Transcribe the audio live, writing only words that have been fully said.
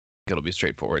it'll be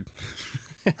straightforward.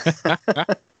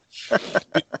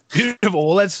 Beautiful.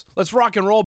 Well, let's rock and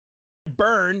roll.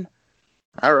 Burn.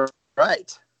 All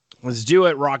right. Let's do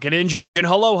it, Rockin' Engine.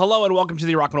 Hello, and welcome to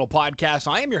the Rock and Roll Podcast.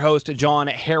 I am your host, John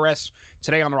Harris.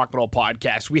 Today on the Rock and Roll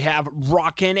Podcast, we have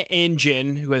Rockin'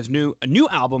 Engine, who has a new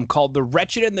album called The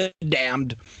Wretched and the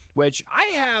Damned, which I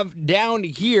have down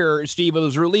here, Steve. It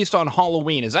was released on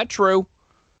Halloween. Is that true?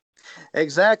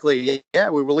 Exactly. Yeah,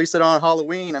 we released it on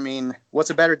Halloween. I mean, what's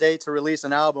a better day to release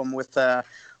an album with the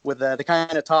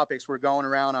kind of topics we're going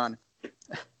around on?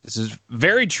 This is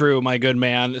very true, my good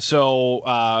man.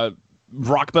 So,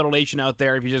 Rock Metal Nation out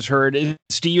there, if you just heard,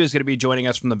 Steve is going to be joining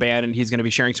us from the band, and he's going to be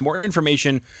sharing some more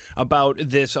information about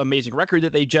this amazing record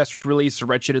that they just released, The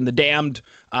Wretched and the Damned,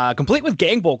 complete with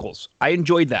gang vocals. I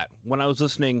enjoyed that when I was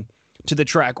listening to the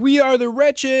track. We are the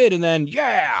wretched, and then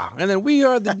we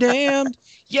are the damned.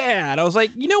 Yeah, and I was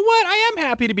like, you know what? I am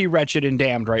happy to be wretched and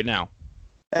damned right now.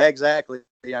 Exactly.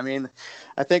 I mean,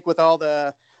 I think with all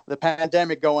the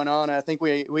pandemic going on, I think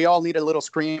we all need a little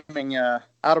screaming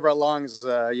out of our lungs,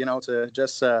 to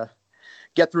just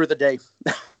get through the day.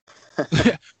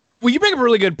 Well, you bring up a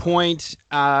really good point,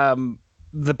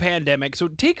 the pandemic. So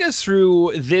take us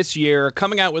through this year,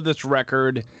 coming out with this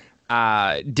record.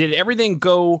 Did everything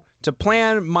go to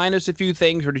plan minus a few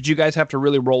things, or did you guys have to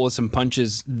really roll with some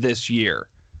punches this year?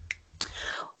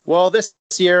 Well, this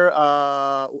year,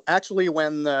 actually,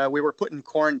 when we were put in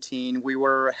quarantine, we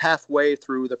were halfway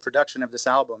through the production of this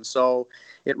album. So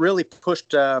it really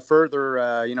pushed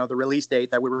further, the release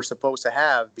date that we were supposed to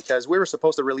have, because we were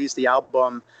supposed to release the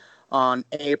album on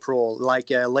April,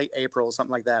 late April,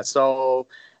 something like that. So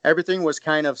everything was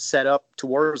kind of set up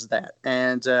towards that.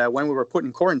 And when we were put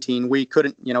in quarantine, we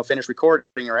couldn't, finish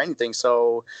recording or anything.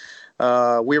 So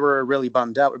we were really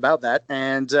bummed out about that.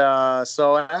 And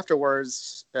so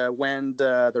afterwards, when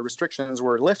the restrictions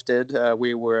were lifted,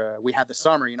 we had the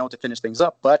summer, to finish things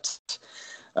up. But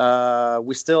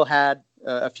we still had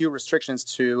a few restrictions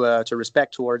to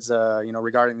respect towards,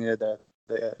 regarding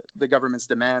the government's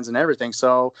demands and everything.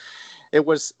 So it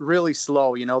was really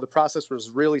slow. The process was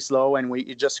really slow, and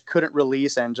we just couldn't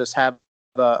release and just have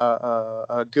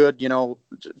a good,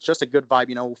 just a good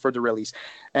vibe, for the release.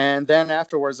 And then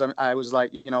afterwards, I was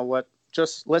like, you know what,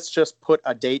 let's just put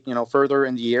a date, further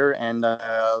in the year, and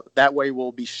that way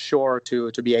we'll be sure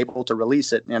to be able to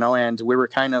release it, and we were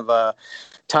kind of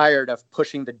tired of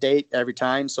pushing the date every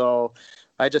time. So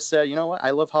I just said, you know what,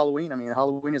 I love Halloween. I mean,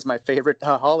 Halloween is my favorite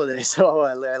holiday, so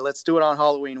let's do it on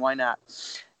Halloween. Why not?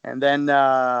 And then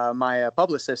my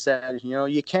publicist said,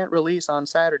 you can't release on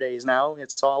Saturdays now.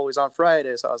 It's always on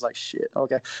Fridays. So I was like, shit,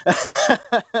 okay.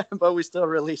 But we still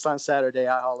release on Saturday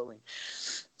at Halloween.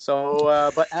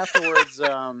 So, but afterwards,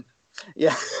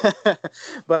 yeah.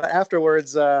 But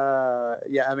afterwards,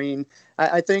 I mean,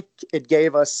 I think it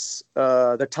gave us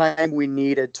the time we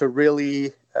needed to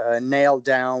really nail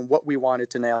down what we wanted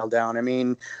to nail down. I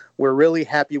mean, we're really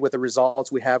happy with the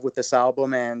results we have with this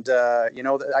album. And,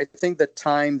 I think the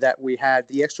time that we had,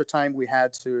 the extra time we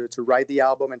had to write the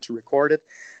album and to record it,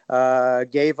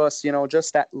 gave us,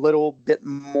 just that little bit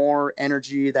more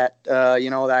energy that,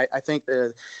 I think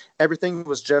everything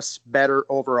was just better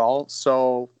overall.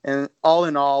 So, and all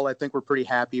in all, I think we're pretty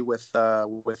happy with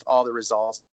all the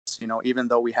results, even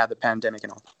though we had the pandemic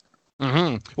and all.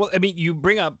 Mm-hmm. Well, I mean, you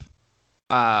bring up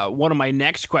one of my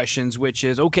next questions, which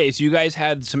is, okay, so you guys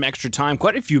had some extra time,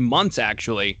 quite a few months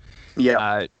actually,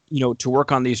 to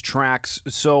work on these tracks.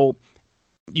 So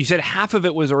you said half of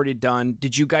it was already done.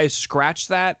 Did you guys scratch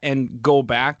that and go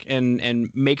back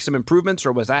and make some improvements,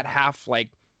 or was that half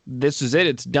like, this is it,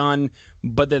 it's done,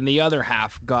 but then the other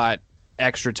half got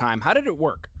extra time? How did it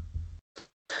work?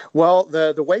 Well,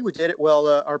 the way we did it,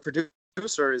 our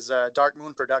producer is Dark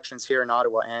Moon Productions here in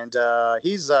Ottawa, and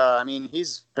he's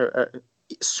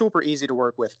super easy to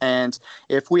work with. And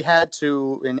if we had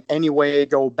to in any way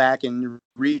go back and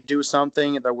redo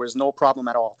something, there was no problem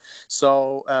at all.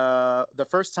 So the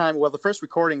first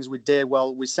recordings we did,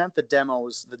 we sent the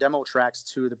demo tracks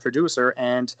to the producer,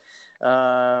 and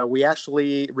we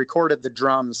actually recorded the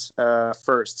drums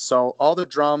first. So all the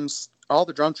drum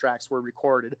tracks were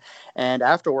recorded, and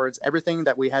afterwards everything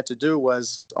that we had to do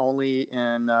was only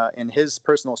in his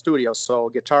personal studio, so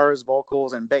guitars,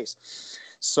 vocals, and bass.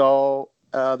 So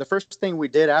the first thing we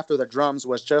did after the drums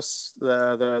was just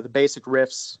the basic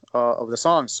riffs of the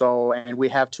song. So, and we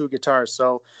have two guitars.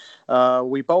 So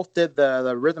we both did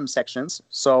the rhythm sections,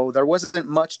 so there wasn't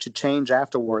much to change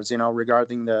afterwards,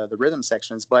 regarding the rhythm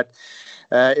sections. But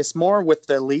it's more with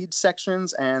the lead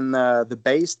sections and the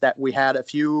bass that we had a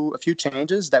few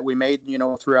changes that we made,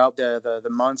 throughout the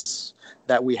months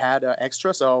that we had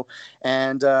extra. So,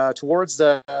 and towards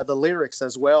the lyrics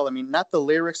as well. I mean, not the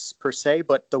lyrics per se,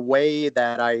 but the way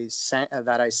that I sang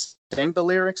the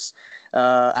lyrics.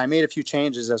 I made a few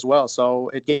changes as well. So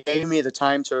it gave me the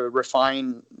time to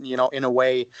refine, in a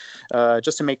way,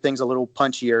 just to make things a little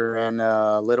punchier and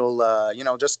a little,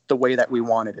 just the way that we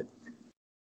wanted it.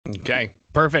 Okay,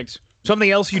 perfect.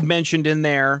 Something else you'd mentioned in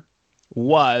there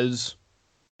was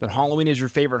that Halloween is your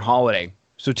favorite holiday.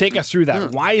 So take us through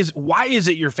that. Why is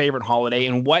it your favorite holiday,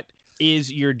 and what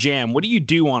is your jam? What do you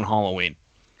do on Halloween?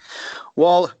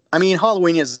 Well, I mean,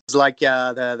 Halloween is like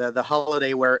the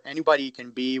holiday where anybody can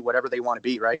be whatever they want to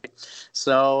be, right?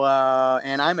 So,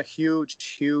 and I'm a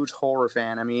huge horror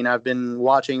fan. I mean, I've been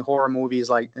watching horror movies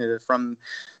like from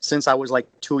since I was like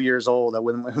 2 years old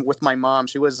with my mom.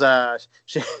 She was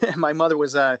my mother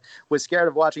was scared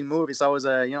of watching movies. So I was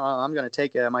I'm going to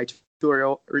take my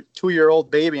 2-year-old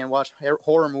baby and watch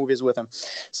horror movies with him.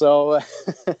 So,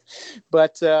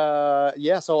 but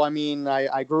yeah. So I mean,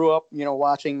 I grew up,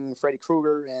 watching Freddy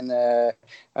Krueger and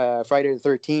Friday the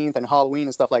 13th and Halloween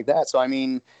and stuff like that. So I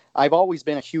mean, I've always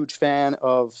been a huge fan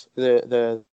of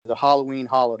the Halloween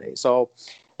holiday. So,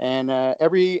 and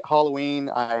every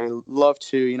Halloween, I love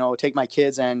to take my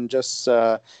kids and just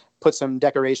put some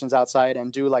decorations outside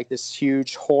and do like this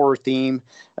huge horror theme.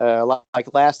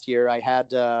 Like last year, I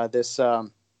had this.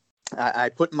 I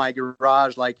put in my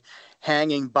garage like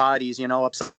hanging bodies,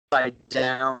 upside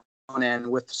down and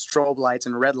with strobe lights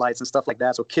and red lights and stuff like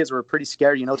that. So kids were pretty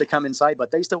scared, to come inside,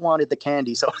 but they still wanted the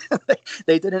candy, so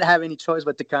they didn't have any choice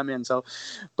but to come in. So,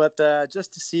 but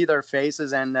just to see their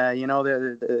faces and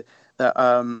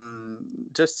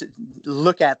just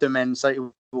look at them and say,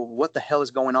 what the hell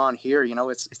is going on here?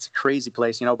 It's a crazy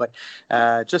place, but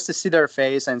just to see their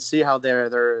face and see how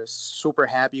they're super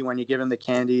happy when you give them the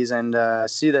candies and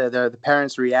see the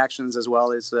parents' reactions as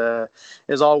well is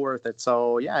all worth it.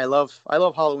 So yeah, I love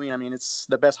Halloween. I mean, it's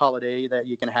the best holiday that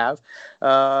you can have.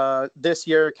 This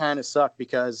year kind of sucked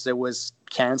because it was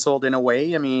canceled in a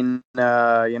way. I mean,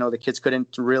 the kids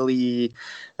couldn't really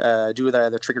do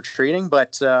the trick or treating,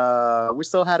 but we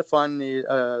still had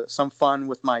some fun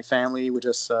with my family. We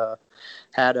just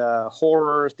had a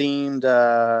horror themed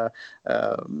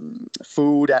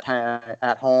food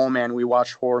at home, and we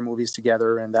watched horror movies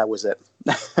together, and that was it.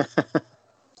 That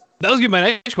was good. My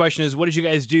next question is, what did you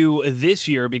guys do this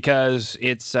year? Because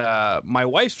it's my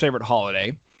wife's favorite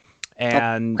holiday,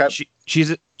 and okay.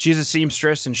 She's a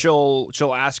seamstress, and she'll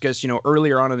ask us,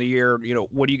 earlier on in the year,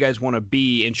 what do you guys want to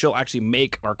be? And she'll actually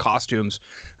make our costumes.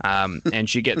 And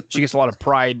she gets a lot of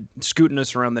pride scooting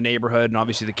us around the neighborhood, and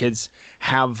obviously the kids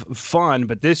have fun.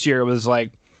 But this year it was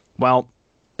like, well,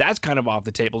 that's kind of off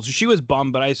the table. So she was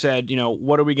bummed, but I said,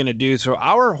 what are we going to do? So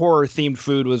our horror themed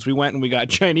food was, we went and we got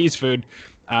Chinese food.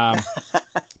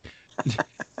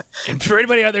 And for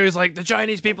anybody out there who's like, the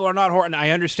Chinese people are not horror, and I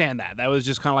understand that. That was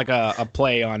just kind of like a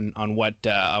play on what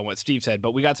Steve said.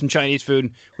 But we got some Chinese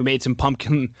food. We made some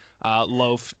pumpkin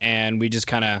loaf, and we just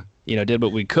kind of did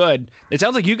what we could. It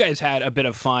sounds like you guys had a bit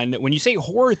of fun. When you say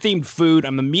horror-themed food,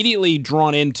 I'm immediately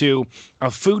drawn into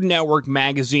a Food Network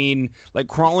magazine, like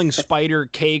crawling spider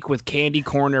cake with candy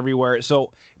corn everywhere.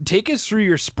 So take us through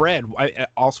your spread.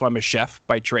 I'm a chef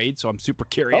by trade, so I'm super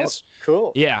curious. Oh,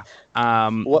 cool. Yeah.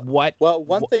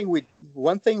 One thing we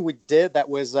did that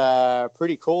was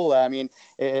pretty cool. I mean,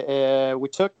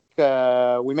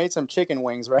 we made some chicken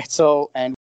wings, right? So,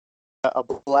 and a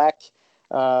black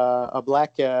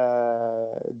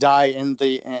dye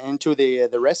into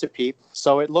the recipe,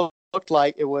 so it looked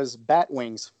like it was bat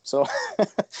wings. So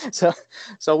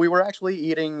so we were actually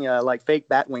eating like fake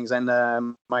bat wings, and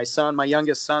my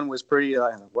youngest son was pretty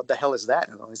what the hell is that?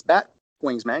 It's bat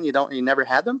wings, man. You never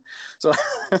had them? So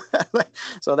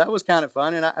so that was kind of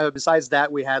fun. And besides that,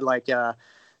 we had like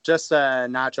just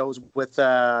nachos with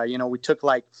we took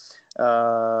like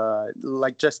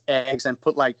just eggs and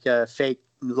put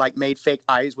made fake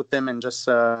eyes with them and just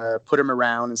put them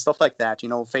around and stuff like that,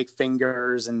 fake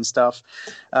fingers and stuff,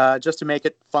 just to make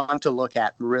it fun to look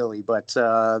at, really. But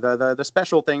the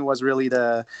special thing was really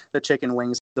the chicken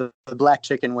wings, the black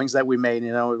chicken wings that we made.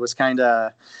 It was kind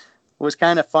of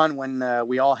fun when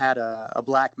we all had a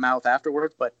black mouth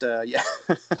afterwards, but yeah.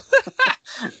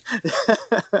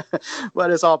 But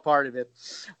it's all part of it.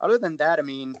 Other than that, I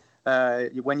mean,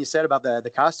 when you said about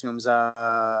the costumes,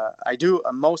 I do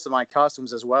most of my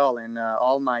costumes as well, and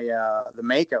all my the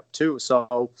makeup too.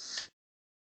 So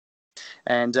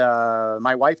and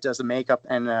my wife does the makeup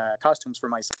and costumes for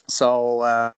my son.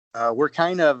 So we're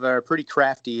kind of pretty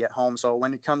crafty at home. So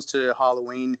when it comes to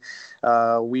Halloween,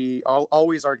 we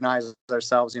always organize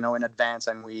ourselves, in advance,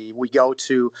 and we go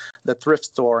to the thrift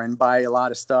store and buy a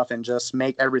lot of stuff and just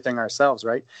make everything ourselves,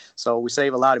 right? So we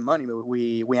save a lot of money, but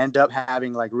we end up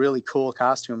having like really cool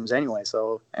costumes anyway.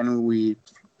 So, and we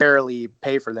barely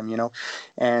pay for them,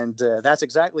 and that's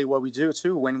exactly what we do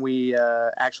too when we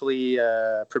actually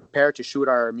prepare to shoot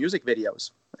our music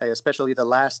videos. Especially the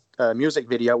last music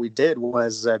video we did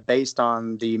was based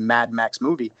on the Mad Max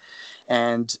movie,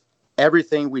 and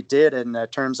everything we did in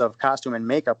terms of costume and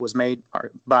makeup was made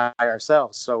by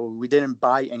ourselves. So we didn't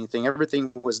buy anything;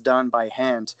 everything was done by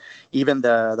hand, even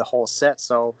the whole set.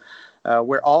 So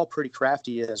we're all pretty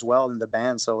crafty as well in the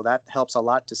band, so that helps a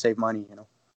lot to save money,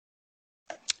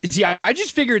 See, I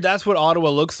just figured that's what Ottawa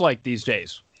looks like these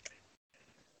days.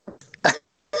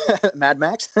 Mad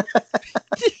Max?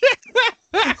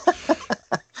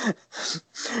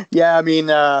 Yeah, I mean,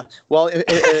 well,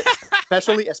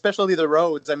 especially the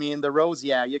roads. I mean, the roads,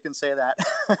 yeah, you can say that.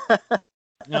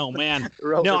 Oh, man. The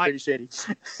roads are pretty shady.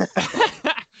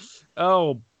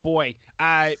 Oh, boy.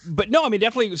 But no, I mean,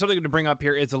 definitely something to bring up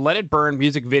here is the Let It Burn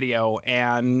music video.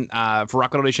 And for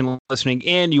Rock Metal Nation listening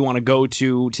in, you want to go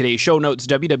to today's show notes,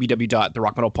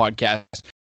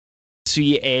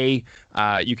 www.therockmetalpodcast.ca.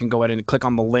 You can go ahead and click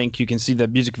on the link. You can see the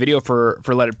music video for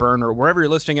Let It Burn, or wherever you're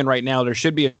listening in right now. There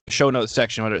should be a show notes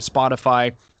section, whether it's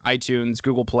Spotify, iTunes,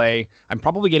 Google Play. I'm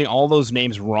probably getting all those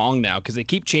names wrong now because they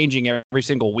keep changing every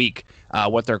single week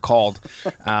what they're called.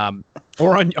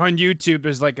 Or on YouTube,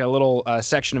 there's like a little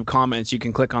section of comments. You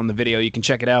can click on the video. You can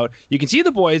check it out. You can see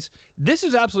the boys. This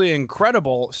is absolutely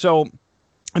incredible. So,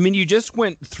 I mean, you just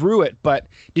went through it, but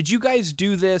did you guys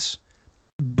do this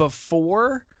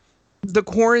before the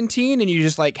quarantine and you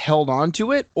just like held on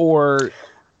to it, or?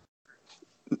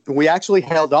 We actually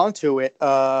held on to it.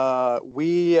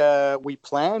 We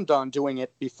planned on doing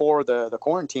it before the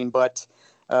quarantine, but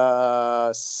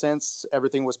since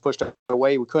everything was pushed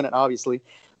away, we couldn't, obviously.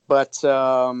 But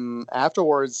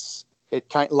afterwards, it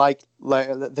kind of like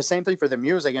the same thing for the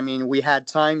music. I mean, we had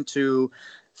time to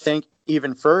think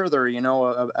even further,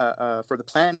 for the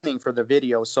planning for the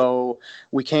video. So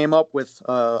we came up with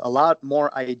a lot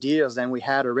more ideas than we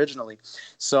had originally.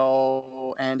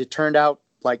 So, and it turned out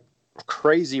like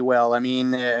crazy well. I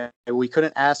mean, we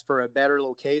couldn't ask for a better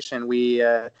location. We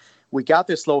got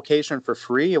this location for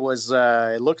free. It was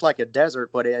it looked like a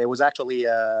desert, but it was actually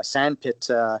a sand pit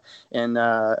in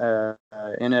a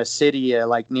city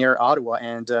like near Ottawa.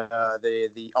 And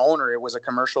the owner, it was a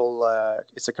commercial.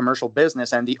 It's a commercial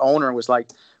business, and the owner was like,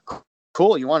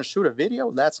 "Cool, you want to shoot a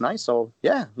video? That's nice. So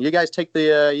yeah, you guys take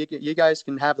the you guys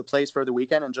can have the place for the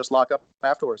weekend and just lock up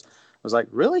afterwards." I was like,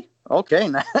 "Really? Okay,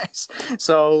 nice."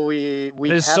 So we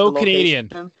it's had so the location.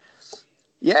 Canadian.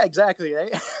 Yeah, exactly.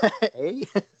 Eh?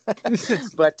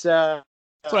 But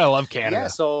that's why I love Canada. Yeah,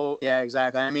 so yeah,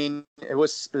 exactly. I mean, it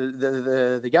was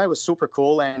the guy was super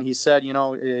cool, and he said,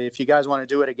 if you guys want to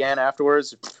do it again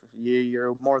afterwards,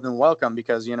 you're more than welcome,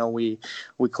 because we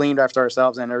cleaned after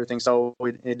ourselves and everything, so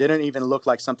it didn't even look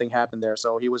like something happened there.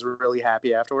 So he was really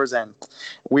happy afterwards, and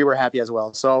we were happy as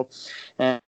well. So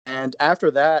and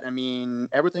after that, I mean,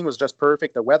 everything was just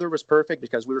perfect. The weather was perfect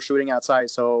because we were shooting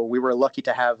outside, so we were lucky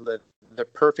to have the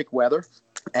perfect weather,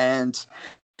 and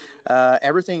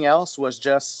everything else was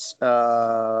just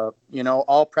all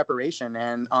preparation.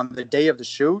 And on the day of the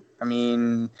shoot, I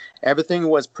mean, everything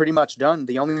was pretty much done.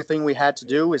 The only thing we had to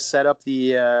do is set up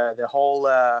the whole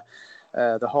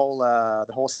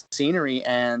scenery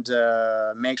and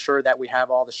make sure that we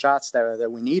have all the shots that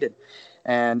we needed.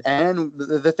 And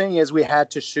the thing is, we had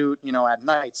to shoot, at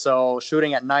night. So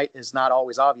shooting at night is not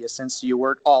always obvious, since you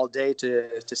work all day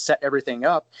to set everything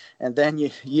up, and then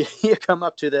you come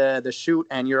up to the shoot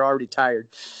and you're already tired.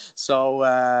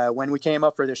 So when we came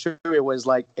up for the shoot, it was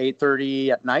like 8:30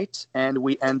 at night, and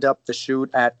we end up the shoot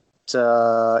at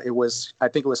I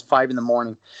think it was 5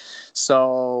 a.m.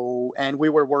 So, and we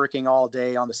were working all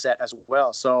day on the set as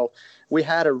well. So we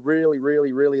had a really,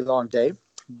 really, really long day.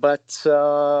 But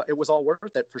it was all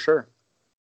worth it for sure.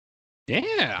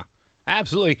 Yeah,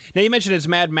 absolutely. Now, you mentioned it's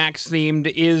Mad Max themed.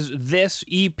 Is this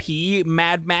EP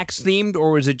Mad Max themed,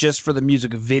 or was it just for the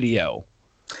music video?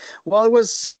 Well, it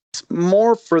was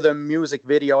more for the music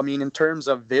video. I mean, in terms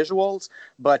of visuals,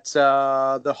 but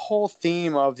the whole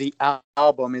theme of the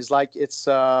album is like it's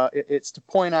to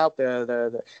point out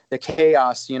the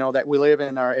chaos, you know, that we live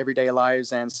in our everyday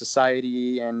lives and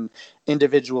society and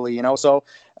individually, you know. So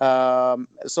I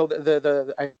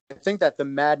think that the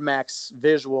Mad Max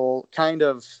visual kind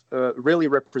of really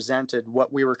represented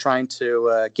what we were trying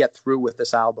to get through with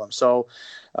this album. So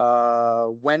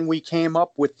when we came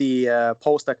up with the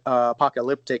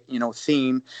post-apocalyptic, you know,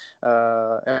 theme,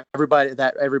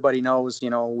 everybody knows, you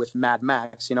know, with Mad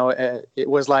Max, you know, it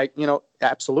was like, you know,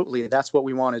 absolutely, that's what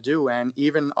we want to do. And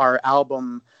even our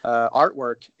album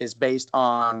artwork is based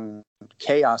on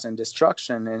chaos and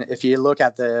destruction. And if you look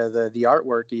at the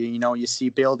artwork, you know, you see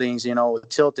buildings, you know,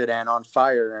 tilted and on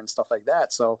fire and stuff like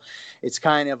that. So it's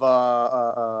kind of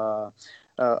a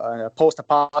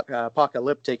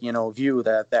post-apocalyptic, you know, view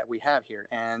that we have here.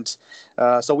 And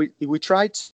so we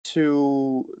tried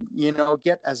to, you know,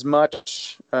 get as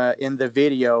much in the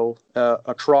video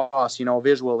across, you know,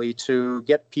 visually, to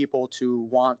get people to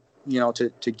want, you know,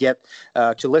 to get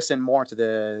to listen more to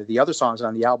the other songs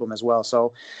on the album as well.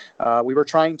 So we were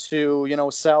trying to, you know,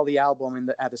 sell the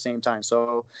album at the same time.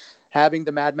 So having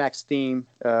the Mad Max theme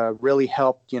really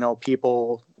helped, you know,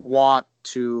 people want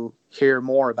to hear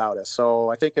more about us. So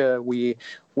I think we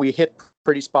hit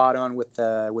pretty spot on with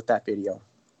that video.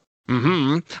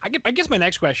 Mm-hmm. I guess my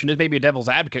next question is maybe a devil's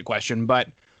advocate question, but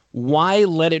why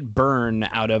Let It Burn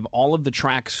out of all of the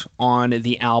tracks on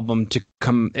the album to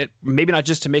come, maybe not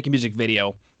just to make a music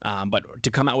video, but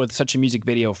to come out with such a music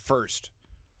video first?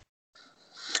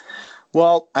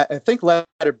 Well, I think Let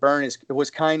It Burn was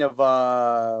kind of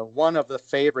one of the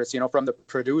favorites, you know, from the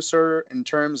producer in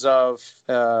terms of,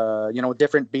 you know,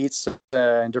 different beats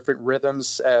and different rhythm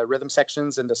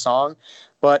sections in the song.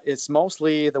 But it's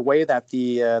mostly the way that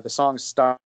the song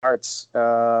starts.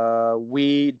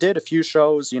 We did a few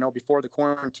shows, you know, before the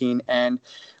quarantine, and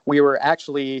we were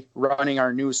actually running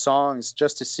our new songs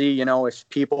just to see, you know, if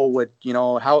people would, you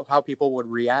know, how people would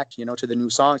react, you know, to the new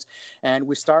songs. And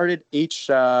we started each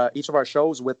of our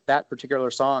shows with that particular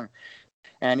song.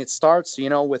 And it starts, you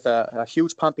know, with a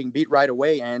huge pumping beat right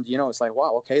away. And, you know, it's like,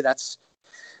 wow, okay, that's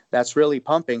really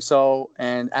pumping. So,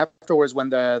 and afterwards, when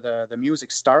the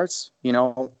music starts, you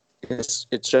know, it's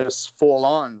just full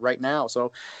on right now.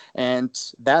 So, and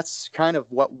that's kind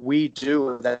of what we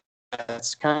do.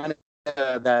 That's kind of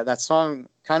that song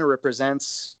kind of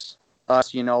represents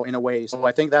us, you know, in a way. So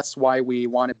I think that's why we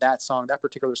wanted that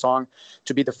particular song,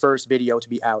 to be the first video to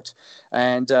be out.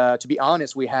 And to be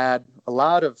honest, we had a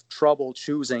lot of trouble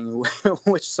choosing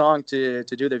which song to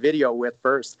do the video with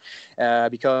first,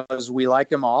 because we like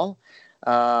them all.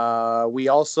 We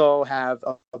also have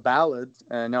a ballad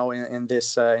in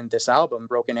this album,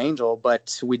 Broken Angel,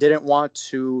 but we didn't want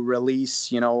to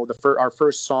release, you know, our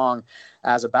first song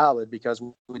as a ballad, because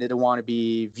we didn't want to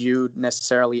be viewed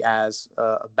necessarily as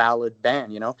a ballad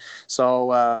band, you know.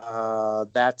 So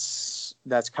that's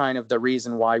kind of the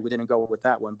reason why we didn't go with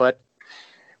that one. But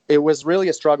it was really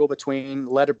a struggle between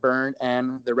Let It Burn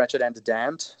and The Wretched and the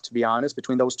Damned, to be honest,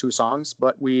 between those two songs.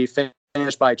 But we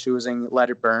finished by choosing Let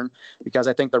It Burn, because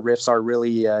I think the riffs are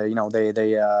really, you know,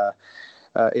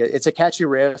 it's a catchy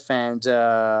riff. And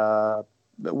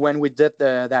when we did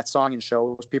that song in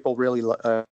shows, people really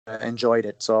enjoyed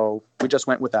it. So we just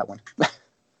went with that one.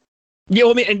 Yeah,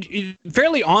 well, I mean, and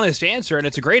fairly honest answer, and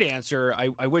it's a great answer.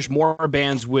 I wish more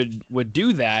bands would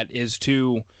do that, is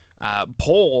to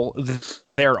poll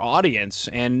their audience,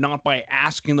 and not by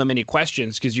asking them any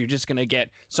questions, because you're just going to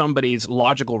get somebody's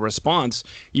logical response.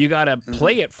 You got to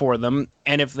play it for them,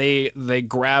 and if the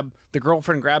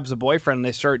girlfriend grabs the boyfriend and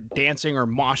they start dancing or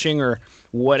moshing or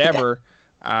whatever,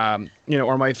 you know,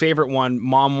 or my favorite one,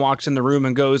 mom walks in the room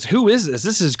and goes, "Who is this?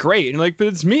 This is great." And you're like, "But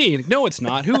it's me." Like, no, it's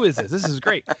not. Who is this? This is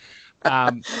great.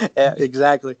 Yeah,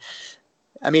 exactly.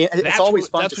 I mean, it's always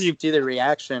fun to see the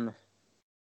reaction.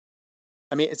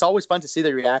 I mean, it's always fun to see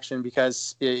the reaction,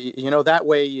 because, you know, that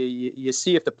way you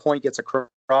see if the point gets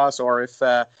across, or if,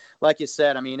 like you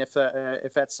said, I mean, if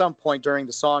at some point during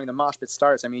the song the mosh pit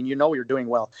starts, I mean, you know, you're doing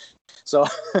well. So,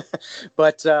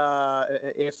 but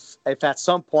if at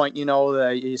some point, you know,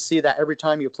 you see that every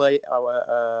time you play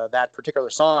that particular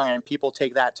song and people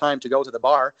take that time to go to the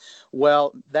bar,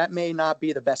 well, that may not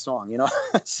be the best song, you know.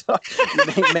 So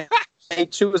you may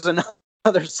choose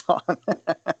another song.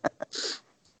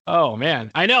 Oh,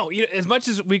 man. I know. As much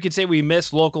as we could say we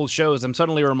miss local shows, I'm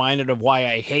suddenly reminded of why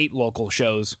I hate local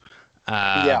shows.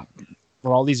 Yeah.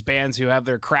 For all these bands who have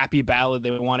their crappy ballad they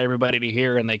want everybody to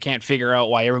hear, and they can't figure out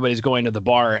why everybody's going to the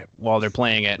bar while they're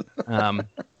playing it,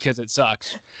 because it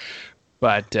sucks.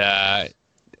 But if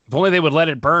only they would let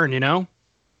it burn, you know?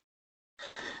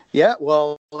 Yeah,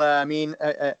 well, I mean,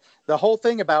 the whole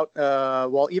thing about,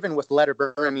 well, even with Let It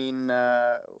Burn, I mean,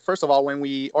 first of all, when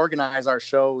we organize our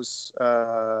shows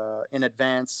in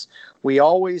advance, we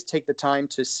always take the time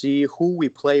to see who we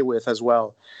play with as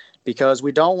well. Because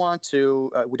we don't want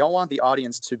the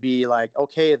audience to be like,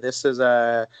 okay, this is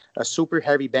a super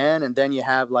heavy band, and then you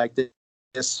have like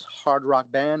this hard rock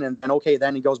band, and then okay,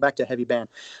 then it goes back to heavy band.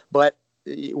 But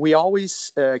we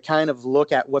always kind of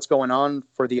look at what's going on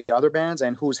for the other bands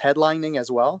and who's headlining as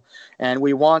well. And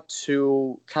we want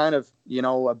to kind of,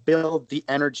 build the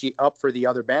energy up for the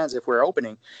other bands if we're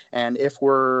opening. And if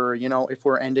we're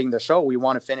ending the show, we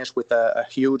want to finish with a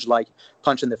huge, like,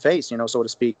 punch in the face, so to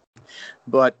speak.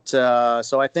 But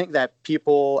so I think that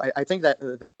I think that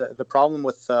the problem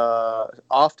with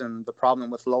often the problem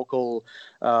with local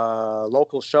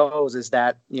shows is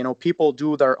that people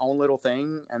do their own little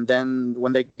thing, and then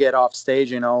when they get off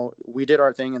stage, we did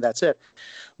our thing and that's it.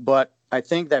 But I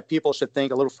think that people should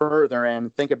think a little further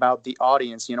and think about the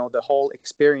audience, the whole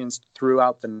experience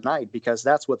throughout the night, because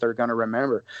that's what they're going to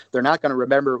remember. They're not going to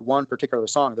remember one particular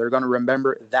song. They're going to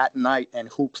remember that night and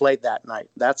who played that night.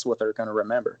 That's what they're going to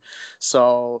remember.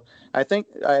 So I think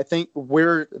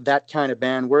we're that kind of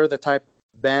band. We're the type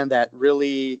of band that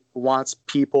really wants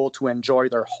people to enjoy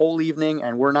their whole evening,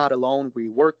 and we're not alone. We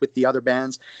work with the other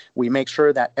bands. We make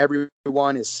sure that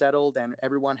everyone is settled and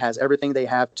everyone has everything they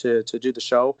have to do the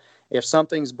show. If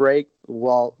something's break,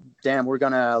 well, damn, we're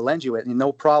going to lend you it.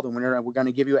 No problem. We're going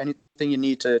to give you anything you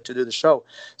need to do the show.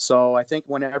 So I think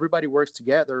when everybody works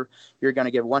together, you're going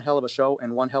to give one hell of a show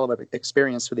and one hell of an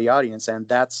experience for the audience. And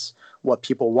that's what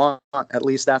people want. At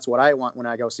least that's what I want when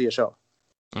I go see a show.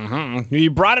 Mm-hmm. You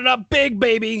brought it up big,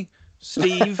 baby,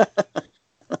 Steve.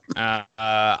 I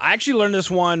actually learned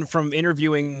this one from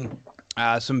interviewing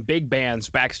some big bands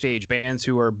backstage, bands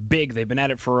who are big. They've been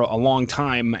at it for a long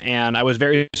time, and I was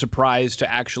very surprised to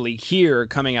actually hear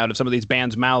coming out of some of these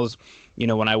bands' mouths,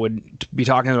 when I would be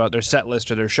talking about their set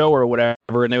list or their show or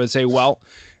whatever, and they would say, well,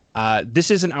 this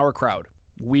isn't our crowd.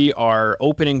 We are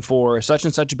opening for such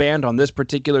and such band on this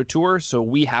particular tour, so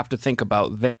we have to think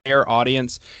about their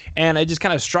audience. And it just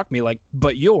kind of struck me like,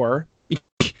 but you're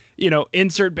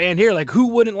insert band here. Like, who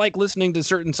wouldn't like listening to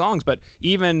certain songs? But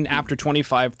even after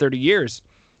 25, 30 years,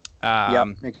 yeah,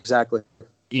 exactly.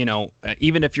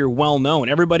 Even if you're well known,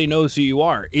 everybody knows who you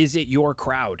are. Is it your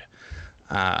crowd?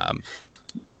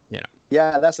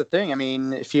 Yeah, that's the thing. I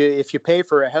mean, if you pay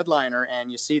for a headliner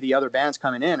and you see the other bands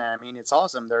coming in, I mean, it's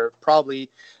awesome. They're probably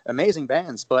amazing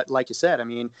bands, but like you said, I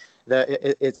mean,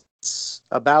 it's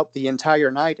about the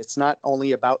entire night. It's not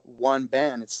only about one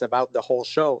band. It's about the whole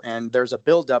show, and there's a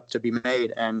build-up to be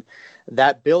made, and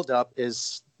that build-up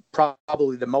is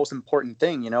probably the most important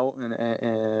thing,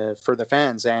 for the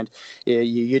fans. And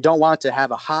you don't want to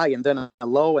have a high and then a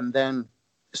low and then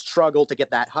struggle to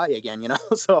get that high again,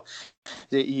 So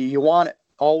you want it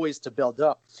always to build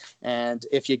up. And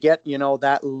if you get,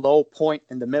 that low point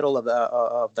in the middle of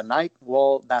the night,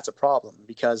 well, that's a problem,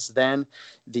 because then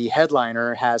the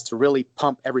headliner has to really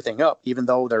pump everything up, even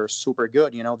though they're super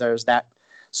good. There's that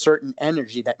certain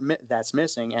energy that's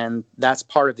missing, and that's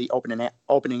part of the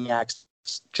opening act's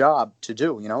job to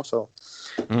do, So,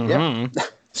 mm-hmm. Yeah.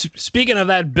 Speaking of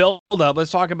that build up,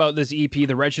 let's talk about this EP,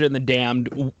 The Wretched and the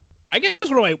Damned. I guess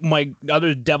one of my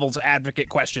other devil's advocate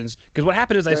questions, because what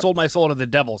happened is I sold my soul to the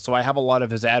devil, so I have a lot of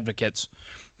his advocates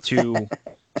to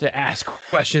ask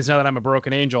questions now that I'm a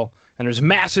broken angel, and there's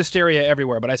mass hysteria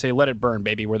everywhere, but I say let it burn,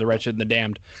 baby. We're the wretched and the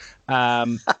damned.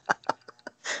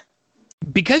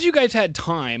 Because you guys had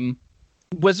time,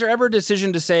 was there ever a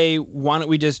decision to say, why don't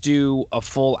we just do a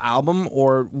full album,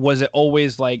 or was it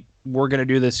always like, we're going to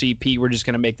do this EP, we're just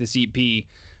going to make this EP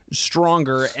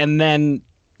stronger? And then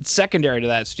secondary to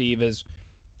that, Steve, is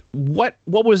what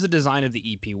was the design of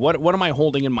the EP? What am I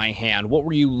holding in my hand? What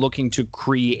were you looking to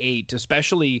create,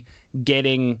 especially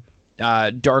getting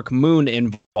Dark Moon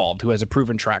involved, who has a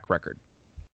proven track record?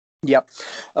 Yep.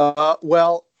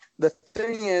 Well, the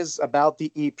thing is about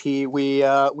the EP,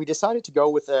 we decided to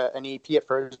go with an EP at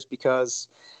first because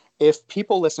if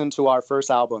people listen to our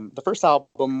first album, the first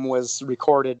album was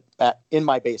recorded in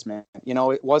my basement.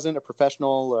 It wasn't a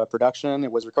professional production.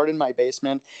 It was recorded in my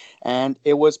basement, and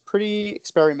it was pretty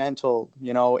experimental,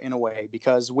 in a way,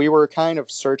 because we were kind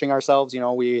of searching ourselves.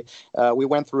 We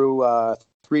went through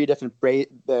three different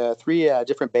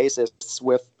bassists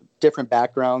with different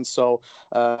backgrounds. So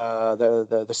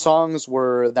the songs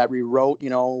that we wrote,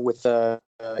 with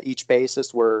each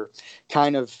bassist were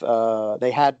kind of they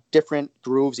had different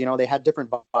grooves, they had different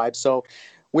vibes. So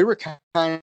we were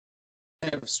kind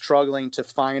of struggling to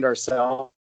find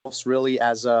ourselves really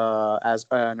as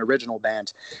an original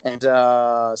band. And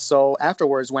so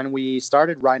afterwards, when we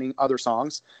started writing other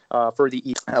songs for the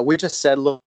EP, we just said,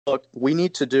 look, we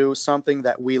need to do something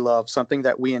that we love, something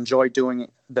that we enjoy doing,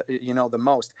 the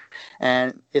most,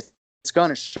 and it's going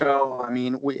to show. I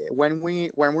mean, when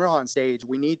we're on stage,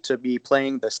 we need to be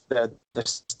playing the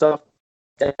stuff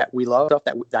that we love, stuff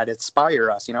that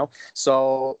inspire us.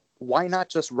 So why not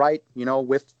just write,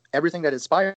 with everything that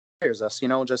inspires us,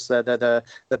 just the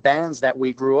bands that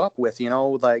we grew up with,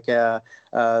 like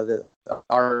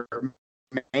our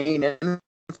main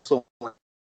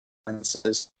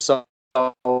influences. So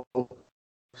our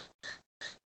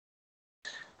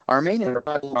main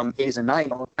from Days and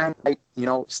Night,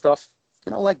 stuff,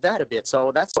 like that a bit.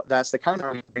 So that's the kind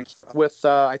of with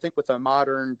I think with a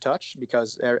modern touch,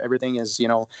 because everything is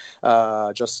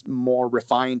just more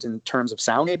refined in terms of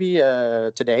sound maybe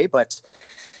today, but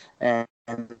and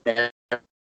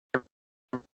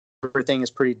everything is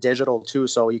pretty digital too,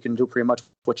 so you can do pretty much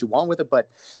what you want with it. But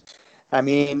I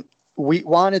mean, we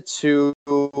wanted to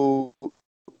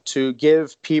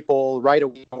give people right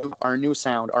away our new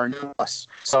sound, our new us.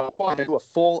 So I wanted to do a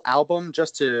full album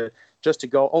just to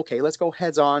go, okay, let's go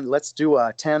heads on, let's do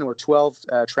a 10 or 12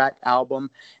 track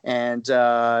album, and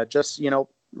just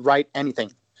write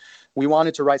anything. We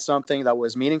wanted to write something that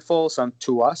was meaningful,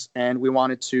 to us, and we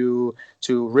wanted to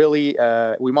really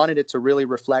we wanted it to really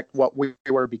reflect what we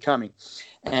were becoming.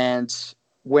 And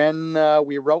when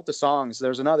we wrote the songs,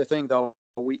 there's another thing though.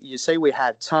 You say we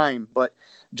had time, but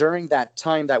during that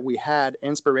time that we had,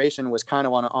 inspiration was kind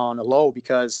of on a low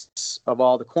because of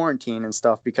all the quarantine and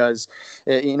stuff, because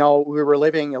we were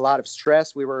living a lot of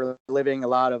stress, we were living a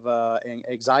lot of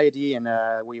anxiety, and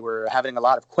we were having a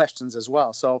lot of questions as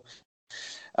well. So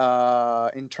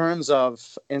in terms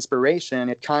of inspiration,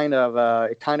 it kind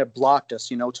of blocked us,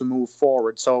 to move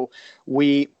forward. So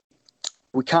we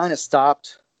kind of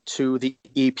stopped to the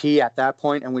EP at that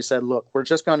point, and we said, look, we're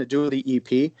just going to do the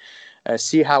EP,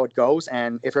 see how it goes,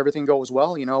 and if everything goes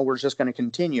well, we're just going to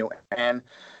continue. And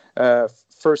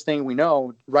first thing we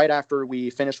know, right after we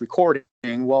finished recording,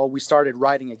 well, we started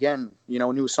writing again,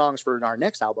 new songs for our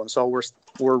next album. So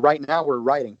we're right now we're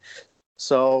writing.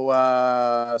 So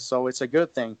it's a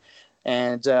good thing.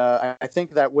 And I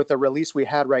think that with the release we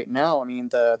had right now, I mean,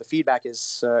 the feedback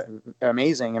is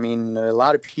amazing. I mean, a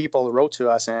lot of people wrote to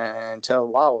us and tell,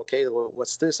 wow, okay, well,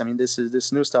 what's this? I mean, this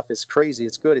new stuff is crazy.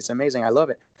 It's good. It's amazing. I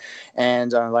love it.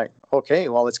 And like, okay,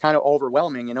 well, it's kind of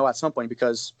overwhelming, at some point,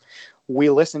 because we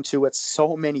listened to it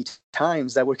so many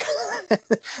times that we're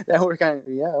kind of,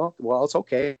 yeah, well, it's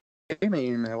okay. I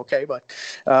mean, okay, but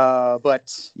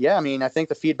yeah, I mean, I think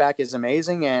the feedback is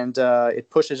amazing, and it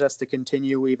pushes us to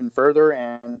continue even further.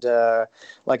 And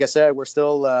like I said, we're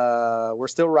still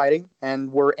writing, and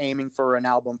we're aiming for an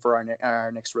album for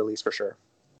our next release for sure.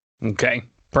 Okay,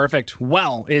 perfect.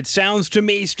 Well, it sounds to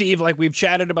me, Steve, like we've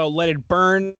chatted about Let It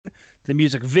Burn, the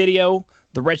music video,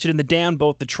 The Wretched and the Damned,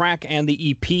 both the track and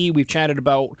the EP. We've chatted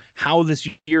about how this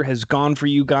year has gone for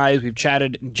you guys. We've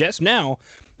chatted just now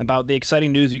about the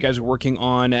exciting news you guys are working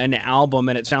on an album,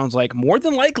 and it sounds like more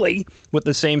than likely with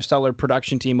the same stellar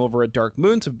production team over at Dark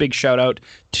Moon. So big shout out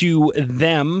to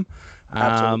them.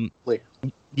 Absolutely.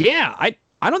 Yeah, I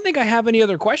don't think I have any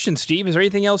other questions, Steve. Is there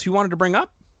anything else you wanted to bring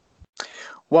up?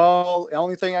 Well, the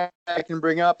only thing I can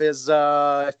bring up is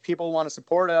if people want to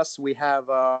support us, we have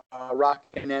a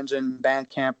Rockin Engine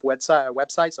Bandcamp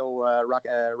website, so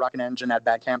Rockin Engine at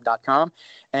bandcamp.com.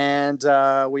 And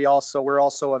we're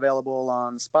also available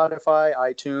on Spotify,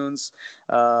 iTunes.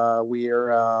 We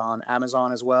are on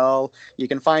Amazon as well. You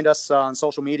can find us on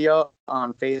social media,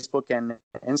 on Facebook and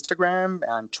Instagram,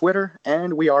 on Twitter,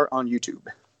 and we are on YouTube.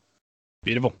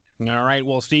 Beautiful. All right.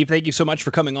 Well, Steve, thank you so much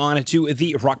for coming on to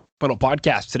the Rock Metal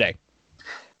Podcast today.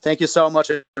 Thank you so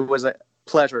much. It was a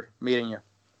pleasure meeting you.